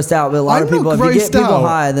so grossed out. But a lot of I'm people, not if you get grossed people out.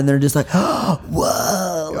 high, then they're just like,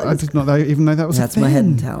 whoa. Like, I did not even know that was that's a thing. my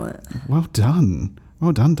hidden talent. Well done.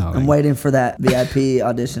 Well done, darling. I'm waiting for that VIP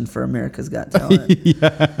audition for America's Got Talent.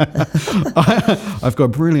 I've got a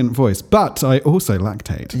brilliant voice, but I also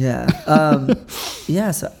lactate. Yeah. Yeah.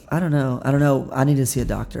 So I don't know. I need to see a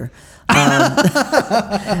doctor.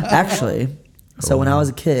 Actually, so when I was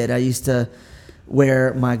a kid, I used to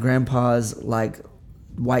wear my grandpa's like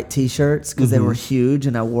white T-shirts because they were huge,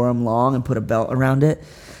 and I wore them long and put a belt around it.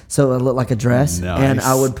 So it looked like a dress. Nice. And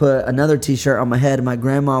I would put another T-shirt on my head, and my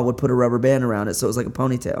grandma would put a rubber band around it. So it was like a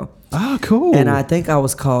ponytail. Ah, cool. And I think I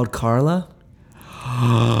was called Carla.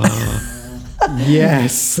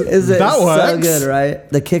 yes, Is it that so works. good, right?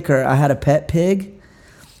 The kicker, I had a pet pig.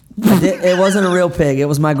 It wasn't a real pig. It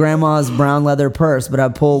was my grandma's brown leather purse, but I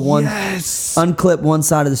pull one, Yes. unclip one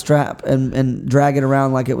side of the strap and drag it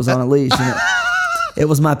around like it was on a leash. And it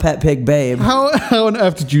was my pet pig, Babe. How on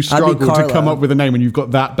earth did you struggle to Carla. come up with a name when you've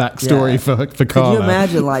got that backstory Yeah. for Could Carla? you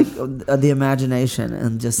imagine like the imagination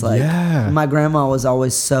and just like Yeah. my grandma was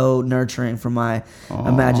always so nurturing for my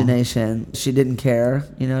imagination. She didn't care,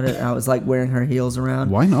 you know. That I was like wearing her heels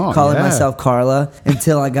around. Why not? Calling Yeah. myself Carla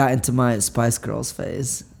until I got into my Spice Girls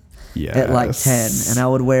phase. At like 10, and I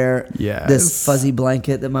would wear Yes. this fuzzy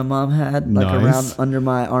blanket that my mom had like Nice. around under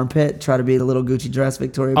my armpit, try to be the little Gucci dress,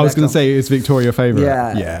 Victoria I was going Beckham. to say, is Victoria your favorite?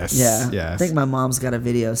 Yeah. Yes. Yeah. Yes. I think my mom's got a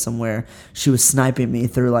video somewhere. She was sniping me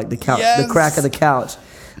through like the couch, Yes. the crack of the couch,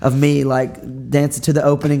 of me like dancing to the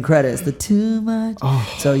opening credits. The too much. Oh.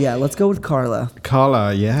 So yeah, let's go with Carla.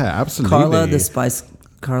 Carla, yeah, absolutely. Carla the Spice.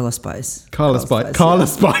 Carla Spice. Carla Spice. yeah. Carla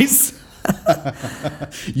Spice.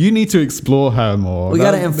 You need to explore her more. We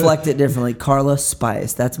got to That- inflect it differently. Carla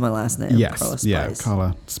Spice. That's my last name. Yes. Carla Spice. Yeah.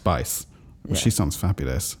 Carla Spice. Well, Yeah. she sounds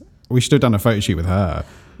fabulous. We should have done a photo shoot with her.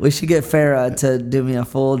 We should get Farrah to do me a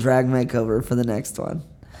full drag makeover for the next one.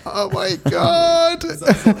 Oh my God.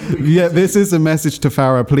 Yeah, this is a message to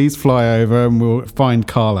Farrah. Please fly over and we'll find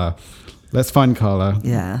Carla. Let's find Carla.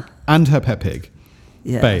 Yeah. And her pet pig.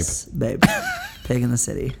 Yes. Babe. Pig in the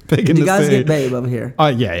City. Pig in you the guys City. get Babe over here.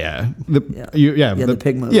 Yeah. Yeah. The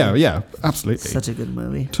pig movie. Yeah, absolutely. Such a good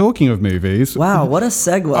movie. Talking of movies. Wow, what a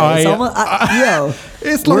segue. It's I- almost,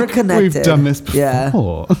 It's we're like connected. we've done this before. Yeah.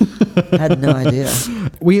 I had no idea.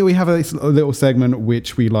 We have a little segment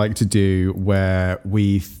which we like to do where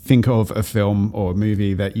we think of a film or a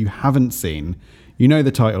movie that you haven't seen. You know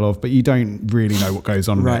the title of, but you don't really know what goes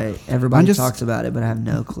on in Right. it. Everybody And just- talks about it, but I have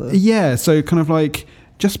no clue. Yeah, so kind of like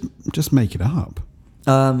just make it up.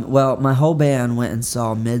 Well, my whole band went and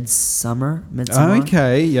saw Midsummer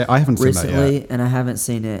Okay, yeah, I haven't seen that recently, yet. and I haven't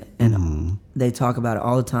seen it. And they talk about it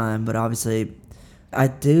all the time, but obviously, I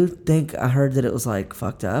do think I heard that it was like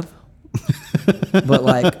fucked up. But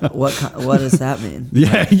like, what does that mean?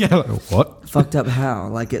 Yeah, like, what? Fucked up how?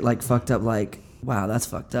 Like it like fucked up like wow, that's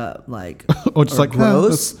fucked up. Like Or just like, oh,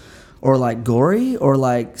 gross, or like gory, or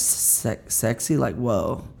like sexy. Like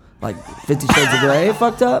whoa, like 50 Shades of Grey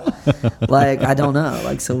fucked up. Like I don't know.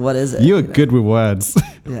 Like so, what is it? You're You know? good with words.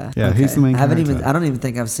 Yeah. Yeah, who's the main I character? don't even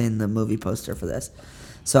think I've seen the movie poster for this,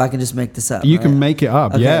 so I can just make this up. You right? can make it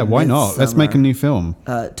up. Okay, Yeah, why not? Let's make a Midsummer. new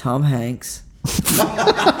film. Tom Hanks.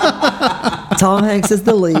 Tom Hanks is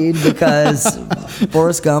the lead because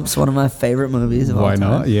Forrest Gump's one of my favorite movies of all Why time.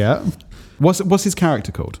 not? Yeah. What's his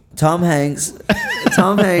character called? Tom Hanks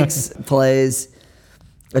plays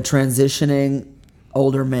a transitioning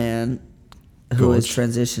older man who is Gorge.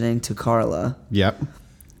 transitioning to Carla. Yep.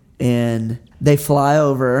 And they fly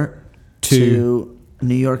over to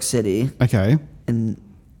New York City Okay. in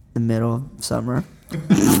the middle of summer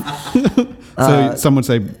So some would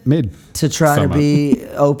say mid. to try Summer. to be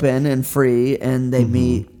open and free. And they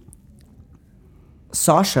meet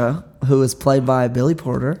Sasha, who is played by Billy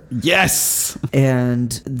Porter. Yes.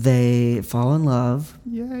 And they fall in love.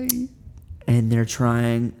 Yay. And they're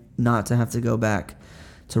trying not to have to go back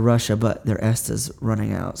to Russia, but their Esta's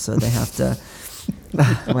running out, so they have to.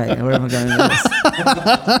 Wait, where am I going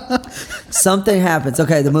with this? Something happens.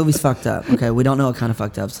 Okay, the movie's fucked up. Okay, we don't know what kind of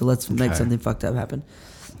fucked up, so let's make Okay. something fucked up happen.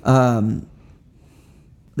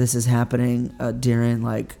 This is happening during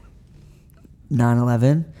like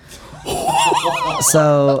 9/11.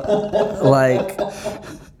 So, like,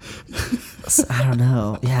 I don't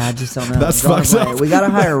know. Yeah, I just don't know. That's Drawing fucked away. up. We gotta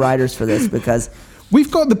hire writers for this because We've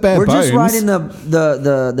got the bare we're bones. just writing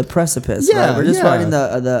the precipice. Yeah, right? We're just yeah. writing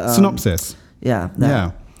the synopsis. Yeah, that.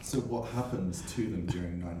 Yeah. So what happens to them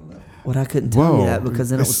during 9/11? What I couldn't tell Whoa. you that because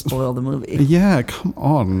then it would It's- spoil the movie. Yeah. Come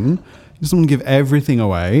on. You just want to give everything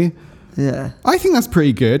away. Yeah, I think that's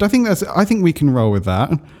pretty good. I think we can roll with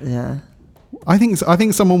that. yeah. I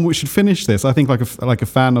think someone should finish this. I think like a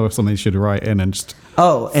fan or something should write in and just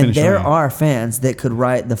Oh, and finish there on it. are fans that could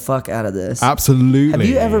write the fuck out of this. Absolutely. Have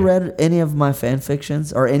you ever read any of my fan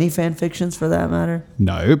fictions or any fan fictions for that matter?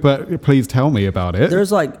 No, but please tell me about it.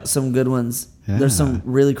 There's like some good ones. Yeah. There's some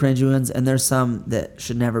really cringy ones, and there's some that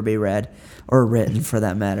should never be read or written for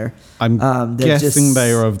that matter. I'm they're guessing just-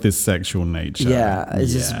 they are of this sexual nature. Yeah,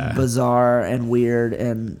 it's just Yeah. bizarre and weird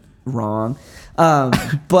and wrong.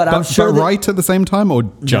 But I'm sure but that, right at the same time, or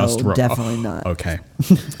just No, wrong? definitely not. Okay.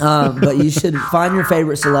 but you should find your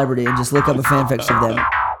favorite celebrity and just look up a fanfiction of them.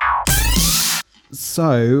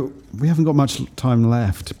 So we haven't got much time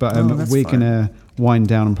left, but Oh, that's we're fine. gonna wind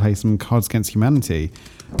down and play some Cards Against Humanity.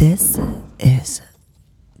 This is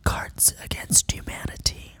Cards Against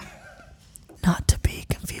Humanity. Not to be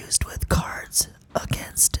confused with Cards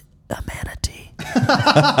Against Humanity.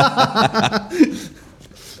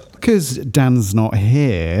 Because Dan's not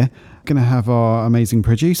here, gonna have our amazing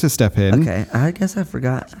producer step in. Okay, I guess I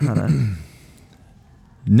forgot how to.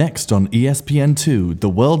 Next on ESPN2, the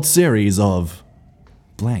World Series of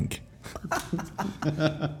blank.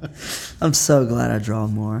 I'm so glad I draw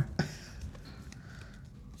more.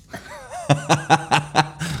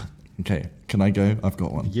 Okay, can I go? I've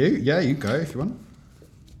got one. You go if you want.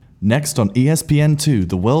 Next on ESPN2,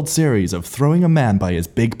 the World Series of throwing a man by his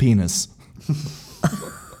big penis.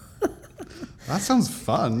 That sounds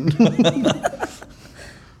fun.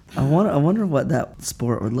 I wonder what that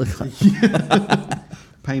sport would look like.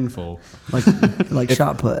 Painful. Like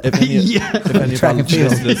shot put. If any, if any of Track our and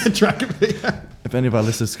field. listeners, if any of our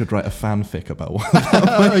listeners could write a fanfic about one.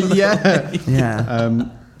 Oh yeah. Yeah.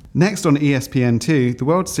 Next on ESPN2, the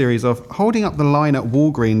World Series of holding up the line at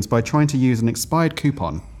Walgreens by trying to use an expired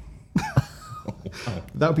coupon.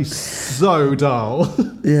 That would be so dull.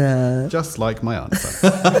 Yeah. Just like my answer.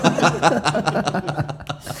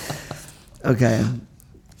 Okay.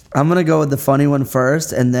 I'm gonna go with the funny one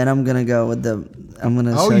first, and then I'm gonna go with the. I'm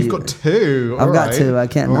gonna. Oh, show you've you. got two. I've All got right. two. I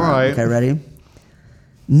can't All not. right. Okay, ready?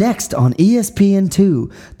 Next on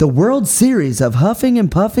ESPN2, the World Series of huffing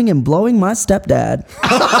and puffing and blowing my stepdad.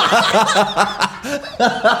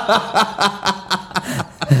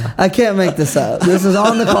 I can't make this up. This is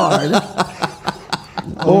on the card.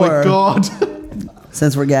 Oh my Or- god.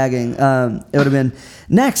 Since we're gagging, it would have been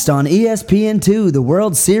next on ESPN2, the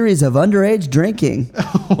World Series of underage drinking,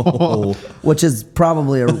 which is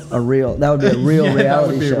probably a real. That would be a real Yeah, that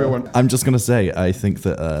reality would be show. a real one. I'm just going to say, I think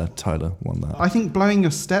that Tyler won that. I think blowing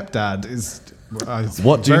your stepdad is.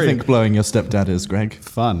 What do you very think blowing your stepdad is, Greg?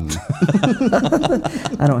 Fun.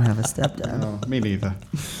 I don't have a stepdad. Oh, me neither.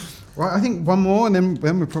 Right, I think one more and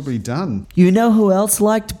then we're probably done. You know who else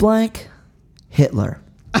liked blank? Hitler.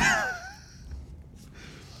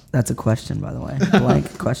 That's a question, by the way.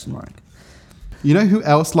 Blank question mark. You know who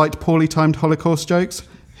else liked poorly timed Holocaust jokes?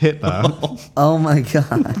 Hitler. Oh my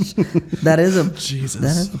gosh, that is a Jesus.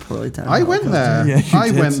 That is a poorly timed. I went there. Yeah, you I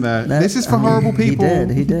did. went there. That- This is for I mean, horrible people.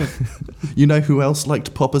 He did. You know who else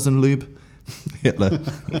liked poppers and lube? Hitler.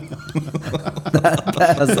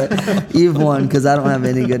 I was like, you've won because I don't have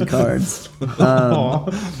any good cards. Go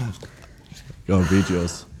on, read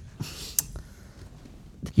yours.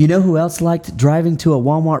 You know who else liked driving to a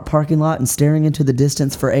Walmart parking lot and staring into the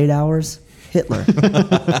distance for 8 hours? Hitler.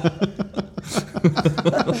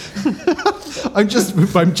 I'm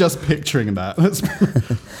just picturing that.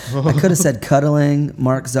 I could have said cuddling,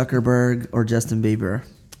 Mark Zuckerberg, or Justin Bieber.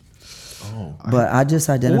 But I just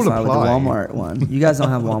identify with the apply. Walmart one. You guys don't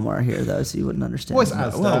have Walmart here though, so you wouldn't understand. What's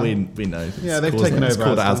Asda? Well, we know. Yeah, they've It's taken called- It's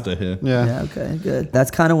over called Asda. Asda here. Yeah. Yeah, okay, good.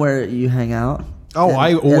 That's kind of where you hang out. Oh, And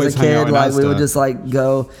I always as a hang kid, out in like we Asda. would just like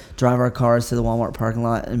go drive our cars to the Walmart parking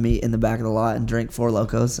lot and meet in the back of the lot and drink Four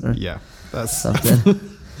Locos or Yeah, that's something.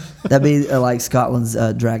 That'd be like Scotland's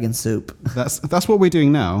dragon soup. that's what we're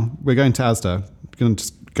doing now. We're going to Asda. We're going to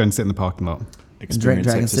just go and sit in the parking lot. And drink Experience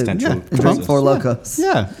dragon soup. existential Yeah, and drink crisis. Four Locos.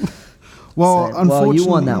 Yeah. Well, Same. unfortunately, Well, you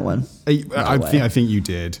won that one. I think you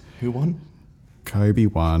did. Who won? Kobe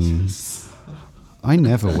won. I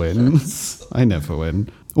never win. I never win.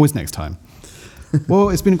 Always next time. Well,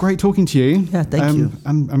 it's been great talking to you. Yeah, thank you.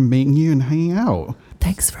 And meeting you and hanging out.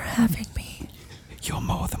 Thanks for having me. You're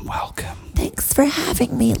more than welcome. Thanks for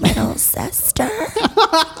having me, little sister.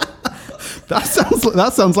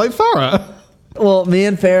 That sounds like Farah. Well, me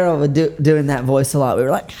and Farrah were doing that voice a lot. We were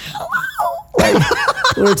like, hello.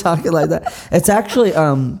 Like, we were talking like that. It's actually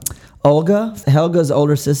Olga, Helga's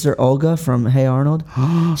older sister, Olga from Hey Arnold.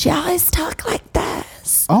 She always talk like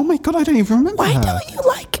this. Oh my god, I don't even remember Why her. don't you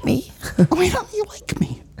like me? Why don't you like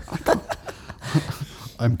me?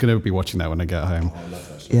 I'm gonna be watching that when I get home.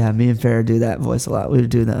 Yeah, me and Farrah do that voice a lot. We would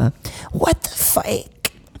do that. What the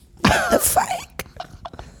fake? What the fake?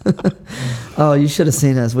 Oh, you should have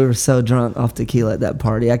seen us. We were so drunk off tequila at that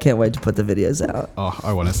party. I can't wait to put the videos out. Oh,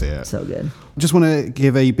 I want to see it. So good. Just want to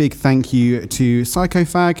give a big thank you to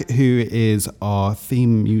Psychofag, who is our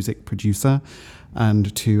theme music producer,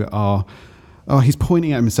 and to our... Oh, he's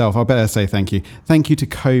pointing at himself. I better say thank you. Thank you to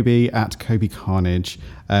Kobe at Kobe Carnage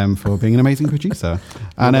for being an amazing producer.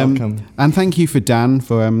 And welcome. And thank you for Dan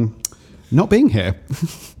for not being here.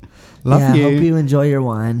 Love yeah, you. I hope you enjoy your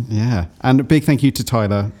wine. Yeah. And a big thank you to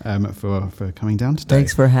Tyler for coming down today.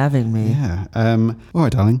 Thanks for having me. Yeah. All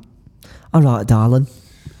right, darling. All right, darling.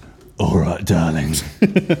 All right, darling.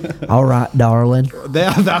 All right, darling.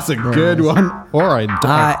 That's a good one. All right. All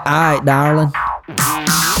right, darling.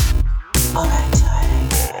 All right,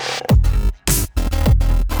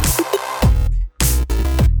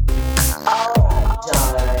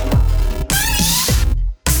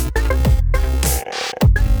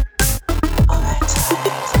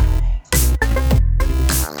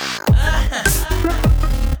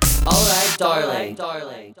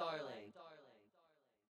 darling.